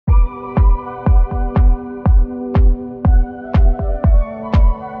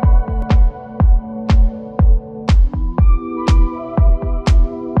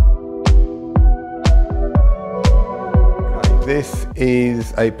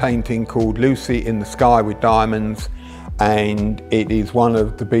is a painting called Lucy in the Sky with Diamonds, and it is one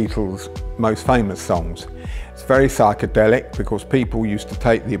of the Beatles' most famous songs. It's very psychedelic because people used to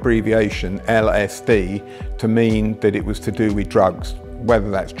take the abbreviation LSD to mean that it was to do with drugs.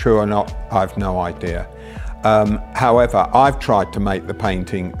 Whether that's true or not, I've no idea. However, I've tried to make the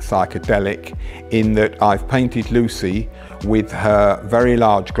painting psychedelic in that I've painted Lucy with her very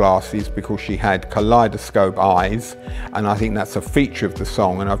large glasses because she had kaleidoscope eyes, and I think that's a feature of the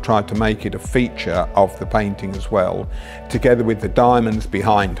song, and I've tried to make it a feature of the painting as well, together with the diamonds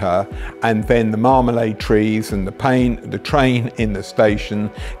behind her, and then the marmalade trees and the train in the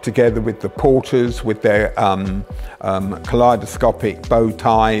station, together with the porters with their kaleidoscopic bow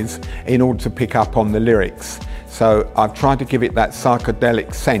ties in order to pick up on the lyrics. So I've tried to give it that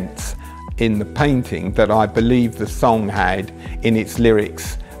psychedelic sense in the painting that I believe the song had in its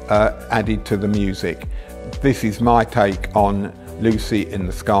lyrics added to the music. This is my take on Lucy in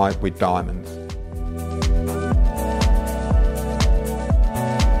the Sky with Diamonds.